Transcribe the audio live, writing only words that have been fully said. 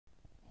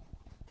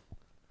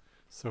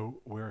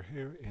So we're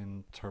here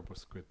in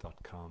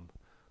TurboSquid.com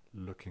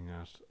looking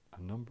at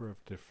a number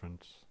of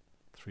different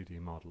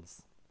 3D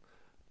models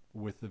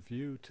with a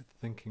view to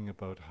thinking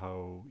about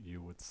how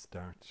you would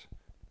start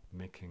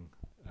making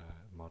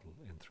a model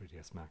in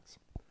 3ds Max.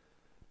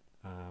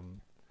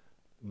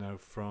 Now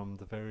from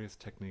the various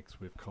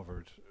techniques we've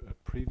covered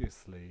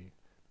previously,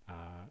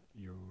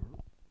 you're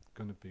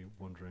going to be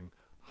wondering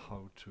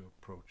how to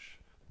approach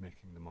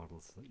making the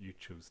models that you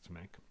choose to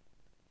make.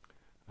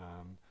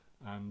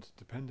 And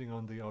depending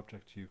on the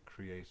object you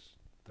create,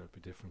 there'll be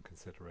different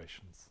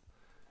considerations.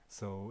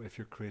 So if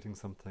you're creating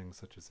something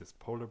such as this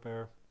polar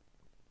bear,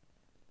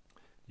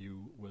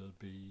 you will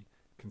be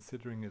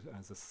considering it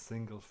as a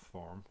single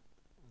form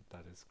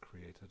that is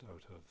created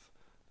out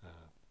of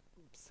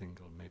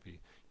single. Maybe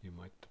you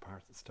might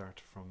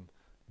start from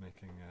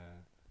making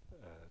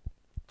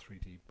a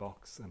 3D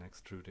box and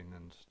extruding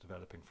and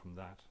developing from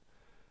that.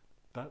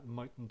 That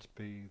mightn't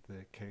be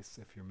the case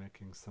if you're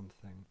making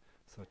something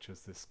such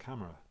as this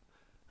camera.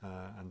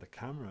 And the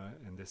camera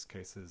in this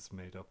case is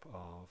made up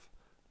of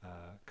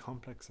a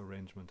complex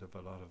arrangement of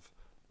a lot of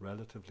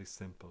relatively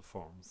simple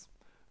forms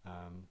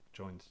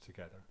joined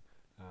together.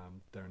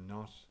 They're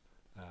not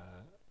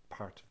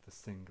part of the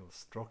single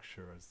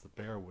structure as the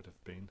bear would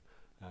have been,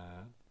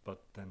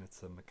 but then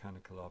it's a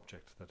mechanical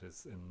object that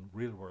is in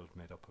real world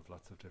made up of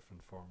lots of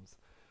different forms.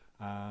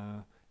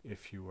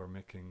 If you are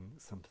making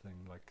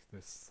something like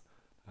this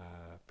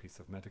piece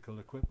of medical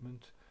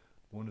equipment,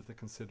 one of the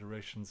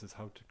considerations is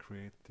how to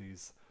create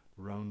these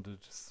rounded,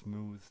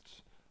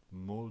 smoothed,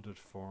 molded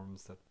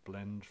forms that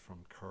blend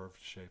from curved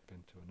shape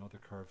into another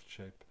curved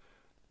shape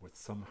with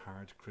some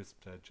hard,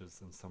 crisped edges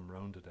and some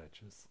rounded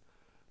edges.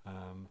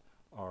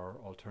 Or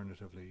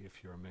alternatively,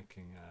 if you're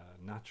making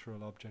a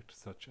natural object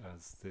such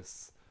as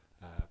this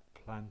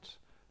plant,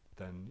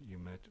 then you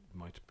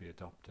might be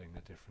adopting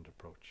a different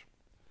approach.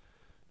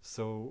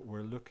 So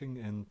we're looking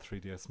in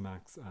 3ds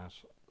Max at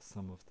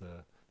some of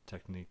the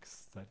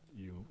techniques that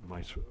you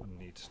might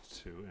need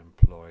to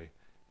employ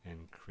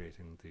in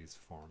creating these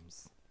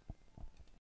forms.